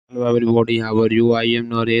Hello everybody, how are you? I am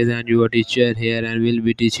Noresh and your teacher here and will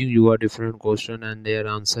be teaching you a different question and their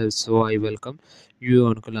answers. So I welcome you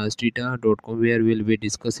on classtheta.com where we'll be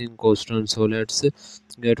discussing questions. So let's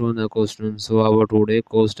get on the question. So our today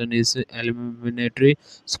question is elementary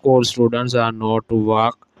school students are not to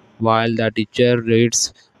walk while the teacher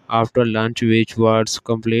reads after lunch which words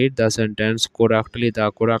complete the sentence correctly.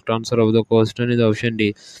 The correct answer of the question is option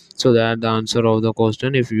D. So that the answer of the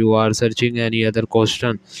question. If you are searching any other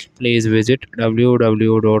question, please visit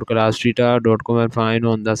www.classtrita.com and find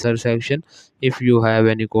on the search section. If you have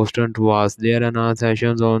any question to ask, there are now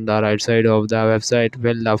sessions on the right side of the website.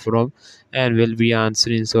 Fill the form and will be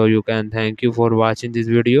answering. So you can thank you for watching this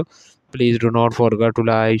video. Please do not forget to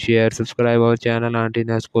like, share, subscribe our channel. Until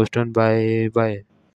next question. Bye bye.